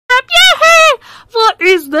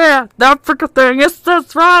rat. That freaking thing. Yes,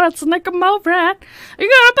 that's right. It's a Nick-a-Mo rat. You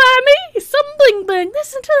gonna buy me some bling bling.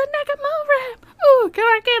 Listen to the Nick-a-Mo rat. Ooh, can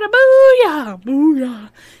I get a booyah? Booyah.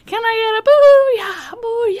 Can I get a booyah?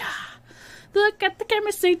 Booyah. Look at the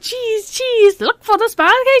camera, say cheese, cheese. Look for the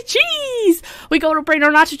spaghetti cheese. We go to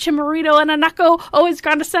Braino, Nacho, Chimorito, and a Naco. Always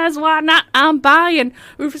gonna says, why not? I'm buying.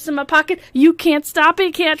 Rufus in my pocket. You can't stop it.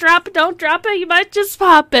 You can't drop it. Don't drop it. You might just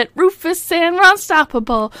pop it. Rufus and we're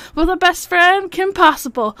unstoppable. We're the best friend Kim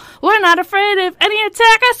possible. We're not afraid of any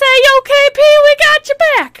attack. I say, yo, KP, we got your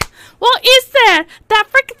back. What is that? That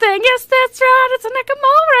freaking thing. Yes, that's right. It's a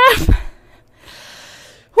Nick-a-Mo rap.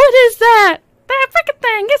 What is that? That freaking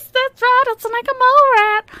thing. Yes, that's right. It's a Nick-a-Mo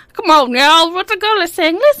rat. Come on now. What's the girl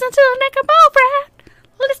saying? Listen to the Nick-a-Mo rat.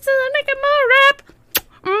 Listen to the Nick-a-Mo rap.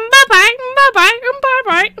 Bye-bye. Bye-bye.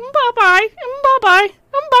 Bye-bye. Bye-bye. Bye-bye.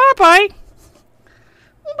 Bye-bye.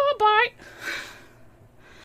 Bye-bye.